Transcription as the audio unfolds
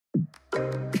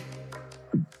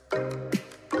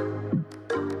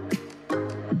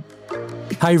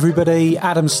Hey everybody,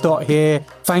 Adam Stott here.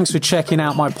 Thanks for checking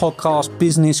out my podcast,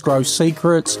 Business Growth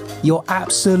Secrets. You're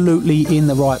absolutely in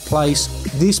the right place.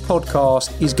 This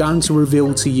podcast is going to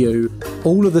reveal to you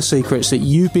all of the secrets that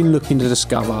you've been looking to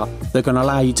discover that are going to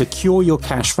allow you to cure your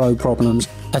cash flow problems,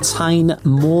 attain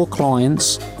more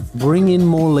clients, bring in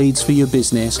more leads for your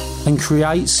business, and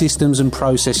create systems and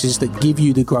processes that give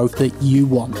you the growth that you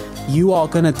want. You are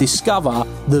going to discover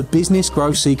the business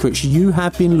growth secrets you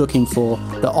have been looking for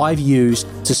that I've used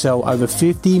to sell over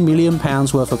 £50 million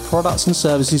worth of products and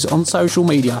services on social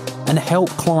media and help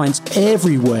clients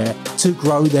everywhere to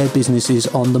grow their businesses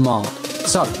on demand.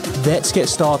 So let's get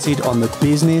started on the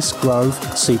Business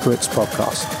Growth Secrets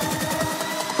podcast.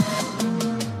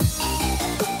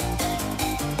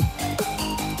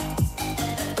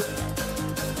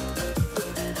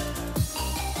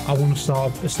 I want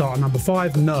to start at number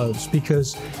 5, nerves,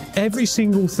 because every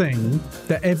single thing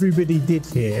that everybody did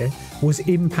here was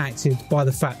impacted by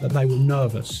the fact that they were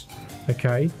nervous,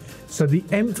 okay? So the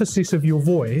emphasis of your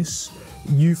voice,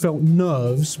 you felt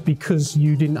nerves because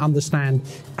you didn't understand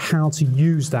how to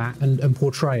use that and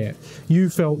portray it. You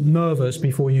felt nervous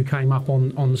before you came up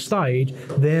on stage,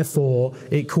 therefore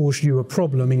it caused you a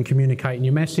problem in communicating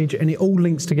your message, and it all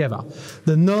links together.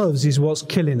 The nerves is what's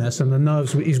killing us, and the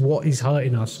nerves is what is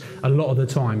hurting us a lot of the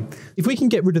time. If we can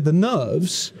get rid of the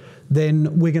nerves,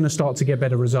 then we're going to start to get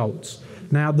better results.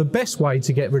 Now, the best way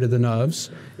to get rid of the nerves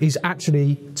is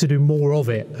actually to do more of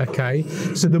it, okay?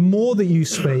 So the more that you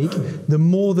speak, the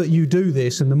more that you do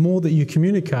this, and the more that you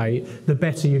communicate, the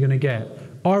better you're going to get.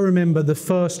 I remember the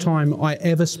first time I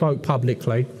ever spoke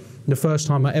publicly,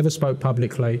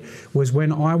 was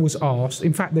when I was asked,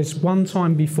 in fact, there's one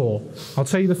time before. I'll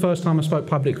tell you the first time I spoke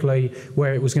publicly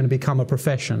where it was going to become a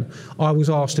profession. I was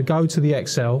asked to go to the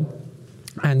Excel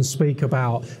and speak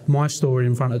about my story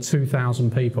in front of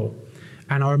 2,000 people.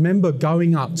 And I remember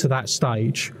going up to that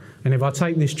stage, and if I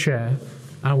take this chair, and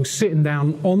I was sitting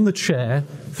down on the chair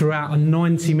throughout a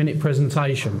 90-minute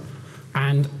presentation.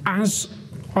 And as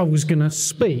I was going to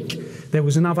speak, there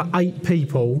was another 8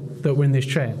 people that were in this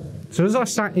chair. So as I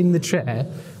sat in the chair,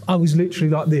 I was literally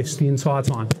like this the entire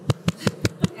time.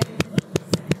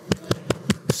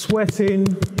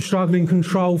 Sweating, struggling,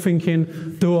 control,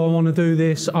 thinking, do I want to do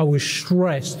this? I was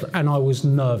stressed and I was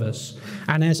nervous.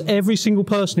 And as every single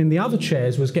person in the other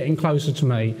chairs was getting closer to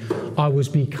me, I was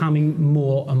becoming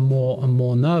more and more and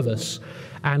more nervous.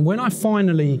 And when I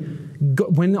finally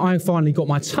got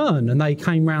my turn and they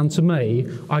came round to me,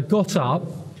 I got up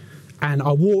and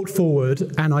I walked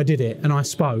forward and I did it and I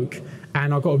spoke.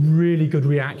 And I got a really good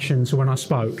reaction to when I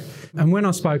spoke. And when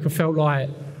I spoke, I felt like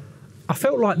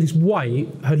this weight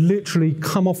had literally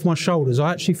come off my shoulders.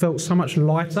 I actually felt so much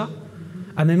lighter.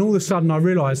 And then all of a sudden I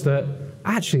realised that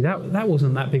actually that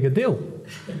wasn't that big a deal.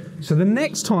 So the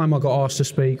next time I got asked to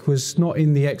speak was not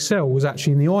in the Excel, was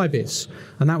actually in the IBIS.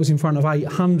 And that was in front of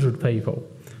 800 people.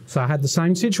 So I had the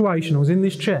same situation. I was in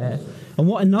this chair. And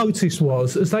what I noticed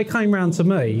was, as they came round to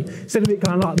me, instead of it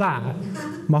going like that,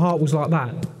 my heart was like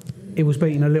that. It was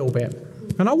beating a little bit.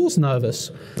 And I was nervous,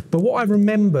 but what I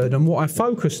remembered and what I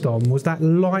focused on was that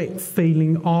light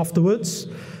feeling afterwards,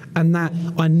 and that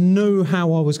I knew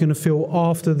how I was going to feel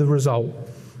after the result,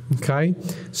 okay?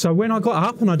 So when I got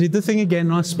up and I did the thing again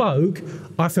and I spoke,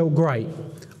 I felt great.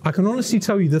 I can honestly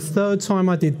tell you the third time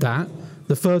I did that,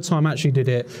 the third time I actually did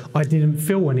it, I didn't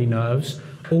feel any nerves.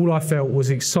 All I felt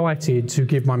was excited to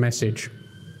give my message,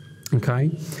 okay?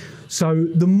 So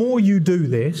the more you do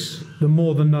this, the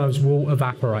more the nerves will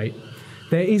evaporate.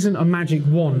 There isn't a magic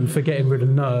wand for getting rid of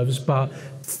nerves, but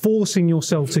forcing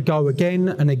yourself to go again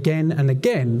and again and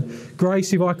again.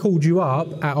 Grace, if I called you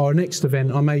up at our next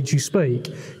event, I made you speak,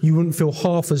 you wouldn't feel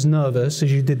half as nervous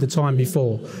as you did the time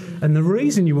before. And the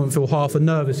reason you wouldn't feel half as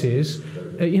nervous is,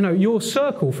 your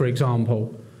circle, for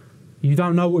example. You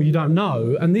don't know what you don't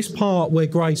know. And this part where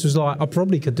Grace was like, I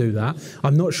probably could do that.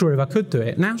 I'm not sure if I could do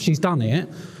it. Now she's done it.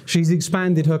 She's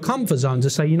expanded her comfort zone to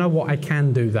say, you know what, I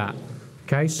can do that.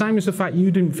 Okay, same as the fact you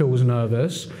didn't feel as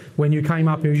nervous when you came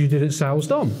up here as you did at Sales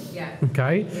Dom. Yeah.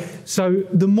 Okay, so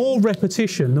the more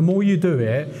repetition, the more you do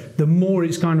it, the more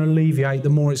it's going to alleviate, the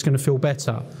more it's going to feel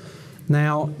better.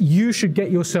 Now, you should get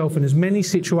yourself in as many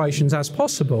situations as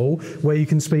possible where you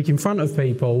can speak in front of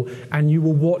people, and you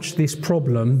will watch this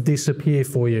problem disappear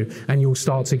for you and you'll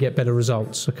start to get better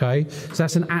results, okay? So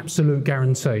that's an absolute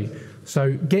guarantee.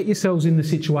 So get yourselves in the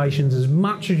situations as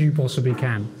much as you possibly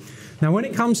can. Now, when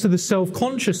it comes to the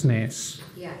self-consciousness,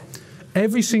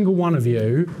 every single one of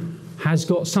you has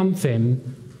got something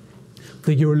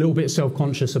that you're a little bit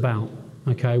self-conscious about,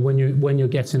 okay, when you're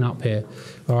getting up here,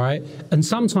 all right? And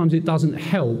sometimes it doesn't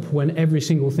help when every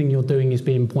single thing you're doing is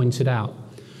being pointed out.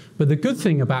 But the good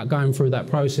thing about going through that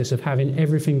process of having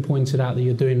everything pointed out that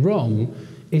you're doing wrong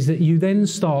is that you then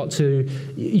start to,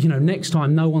 next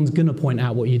time no one's going to point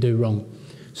out what you do wrong.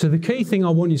 So the key thing I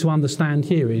want you to understand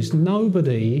here is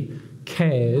nobody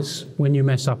cares when you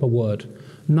mess up a word.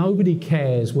 Nobody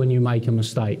cares when you make a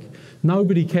mistake.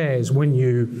 Nobody cares when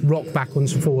you rock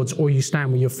backwards and forwards or you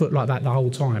stand with your foot like that the whole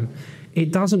time.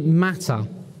 It doesn't matter.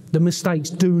 The mistakes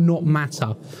do not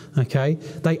matter, okay?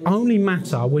 They only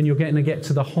matter when you're getting to get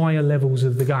to the higher levels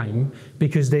of the game,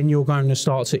 because then you're going to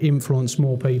start to influence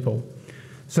more people.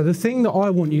 So the thing that I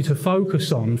want you to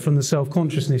focus on from the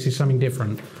self-consciousness is something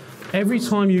different. Every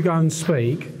time you go and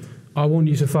speak, I want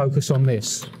you to focus on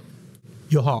this,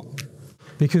 your heart.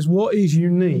 Because what is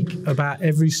unique about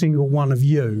every single one of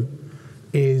you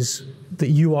is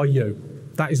that you are you.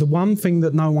 That is the one thing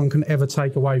that no one can ever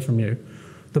take away from you.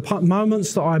 The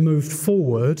moments that I moved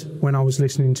forward when I was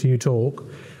listening to you talk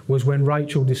was when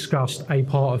Rachel discussed a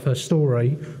part of her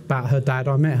story about her dad.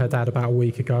 I met her dad about a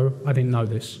week ago. I didn't know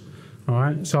this. All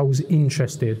right, so I was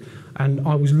interested and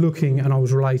I was looking and I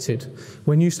was related.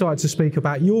 When you started to speak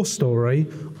about your story,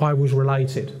 I was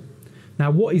related.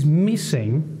 Now, what is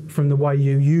missing from the way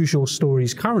you use your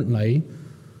stories currently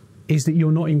is that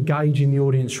you're not engaging the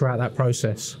audience throughout that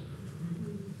process.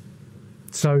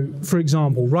 So, for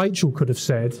example, Rachel could have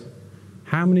said,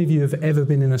 how many of you have ever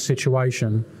been in a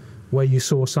situation where you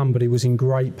saw somebody was in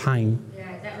great pain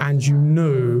and you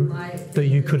knew that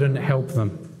you couldn't help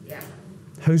them?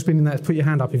 Who's been in that? Put your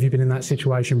hand up if you've been in that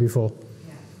situation before.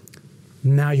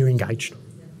 Now you're engaged.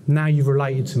 Now you've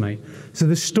related to me. So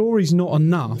the story's not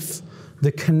enough.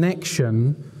 The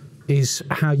connection is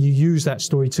how you use that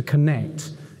story to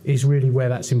connect is really where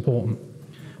that's important.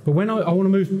 But when I want to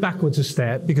move backwards a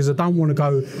step, because I don't want to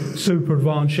go super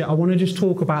advanced yet, I want to just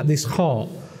talk about this heart.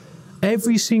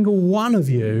 Every single one of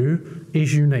you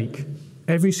is unique.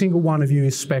 Every single one of you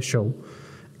is special.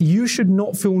 You should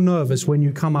not feel nervous when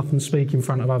you come up and speak in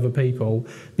front of other people,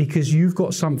 because you've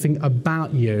got something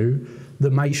about you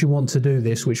that makes you want to do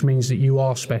this, which means that you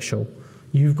are special.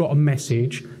 You've got a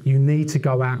message. You need to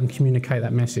go out and communicate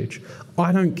that message.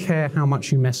 I don't care how much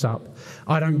you mess up.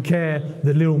 I don't care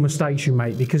the little mistakes you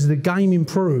make, because the game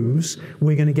improves.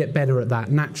 We're going to get better at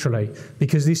that naturally,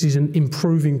 because this is an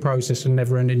improving process and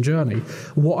never-ending journey.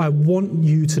 What I want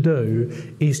you to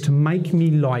do is to make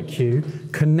me like you,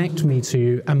 connect me to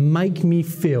you, and make me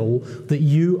feel that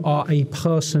you are a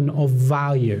person of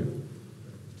value.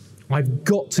 I've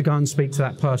got to go and speak to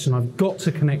that person. I've got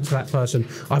to connect to that person.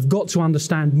 I've got to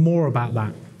understand more about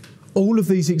that. All of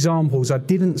these examples, I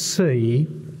didn't see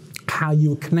how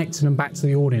you were connecting them back to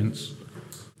the audience.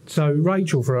 So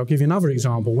Rachel, I'll give you another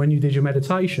example. When you did your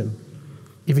meditation,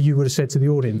 if you would have said to the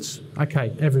audience,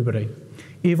 okay, everybody,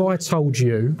 if I told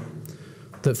you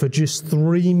that for just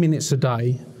 3 minutes a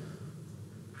day,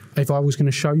 if I was going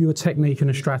to show you a technique and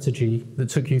a strategy that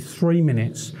took you 3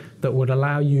 minutes that would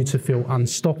allow you to feel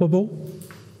unstoppable,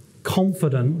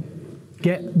 confident,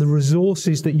 get the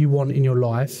resources that you want in your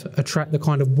life, attract the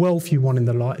kind of wealth you want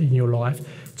in your life,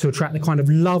 to attract the kind of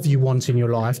love you want in your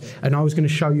life, and I was going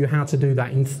to show you how to do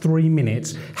that in 3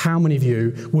 minutes, how many of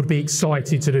you would be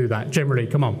excited to do that? Generally,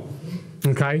 come on.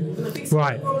 Okay?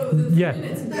 Right. Yeah.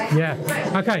 Yeah.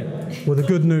 Okay. Well, the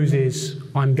good news is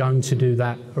I'm going to do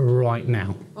that right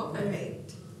now.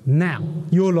 Now.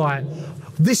 You're like,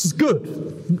 this is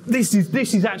good. This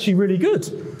is actually really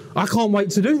good. I can't wait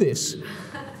to do this.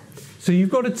 So you've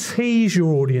got to tease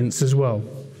your audience as well.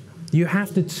 You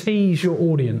have to tease your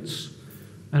audience.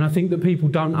 And I think that people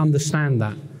don't understand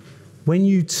that. When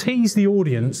you tease the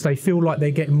audience, they feel like they're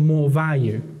getting more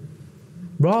value.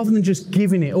 Rather than just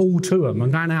giving it all to them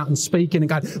and going out and speaking and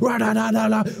going, I've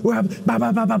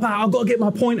got to get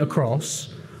my point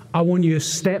across, I want you to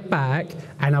step back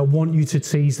and I want you to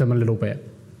tease them a little bit.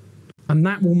 And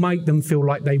that will make them feel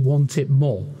like they want it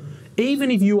more. Even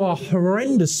if you are a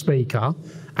horrendous speaker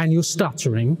and you're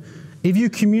stuttering, if you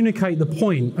communicate the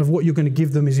point of what you're going to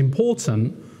give them is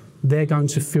important, they're going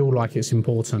to feel like it's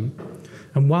important.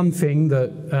 And one thing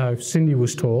that Cindy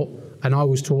was taught, and I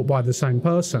was taught by the same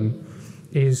person,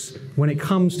 is when it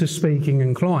comes to speaking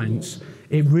and clients,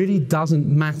 it really doesn't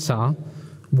matter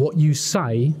what you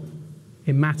say,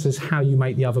 it matters how you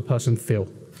make the other person feel.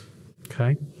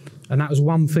 Okay? And that was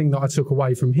one thing that I took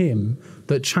away from him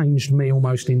that changed me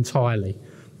almost entirely,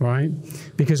 right?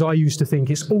 Because I used to think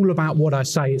it's all about what I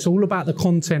say, it's all about the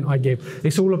content I give,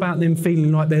 it's all about them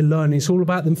feeling like they're learning, it's all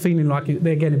about them feeling like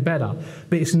they're getting better.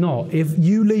 But it's not. If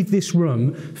you leave this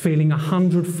room feeling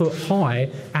 100 foot high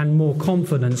and more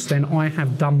confidence, then I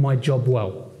have done my job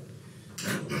well.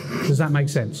 Does that make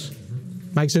sense?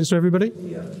 Make sense to everybody?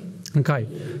 Yeah. Okay,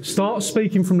 start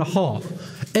speaking from the heart.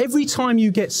 Every time you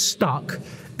get stuck,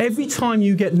 every time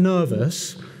you get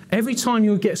nervous, every time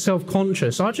you get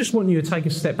self-conscious, I just want you to take a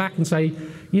step back and say,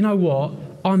 you know what,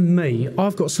 I'm me,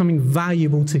 I've got something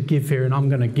valuable to give here and I'm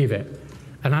going to give it.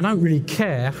 And I don't really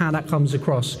care how that comes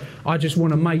across. I just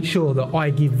want to make sure that I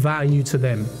give value to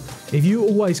them. If you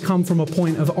always come from a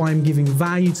point of I'm giving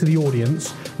value to the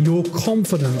audience, your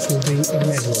confidence will be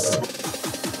immeasurable.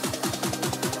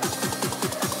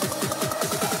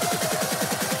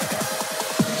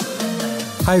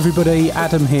 Hey everybody,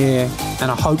 Adam here,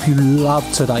 and I hope you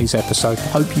loved today's episode. I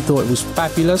hope you thought it was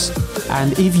fabulous,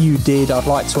 and if you did, I'd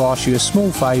like to ask you a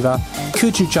small favour.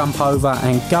 Could you jump over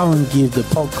and go and give the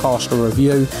podcast a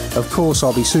review? Of course,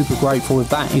 I'll be super grateful if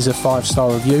that is a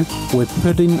 5-star review. We're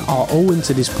putting our all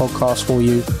into this podcast for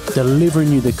you,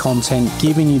 delivering you the content,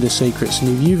 giving you the secrets, and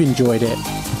if you've enjoyed it,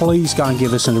 please go and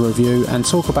give us a review and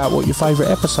talk about what your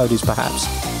favourite episode is perhaps.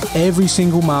 Every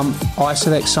single month, I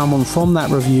select someone from that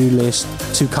review list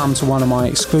to come to one of my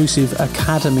exclusive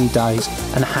Academy days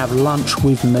and have lunch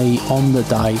with me on the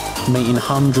day, meeting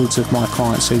hundreds of my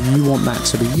clients. So if you want that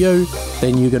to be you,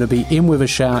 then you're going to be in with a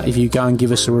shout if you go and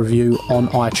give us a review on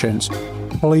iTunes.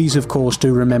 Please, of course,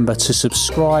 do remember to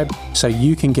subscribe so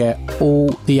you can get all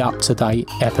the up-to-date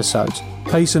episodes.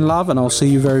 Peace and love, and I'll see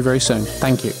you very, very soon.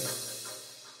 Thank you.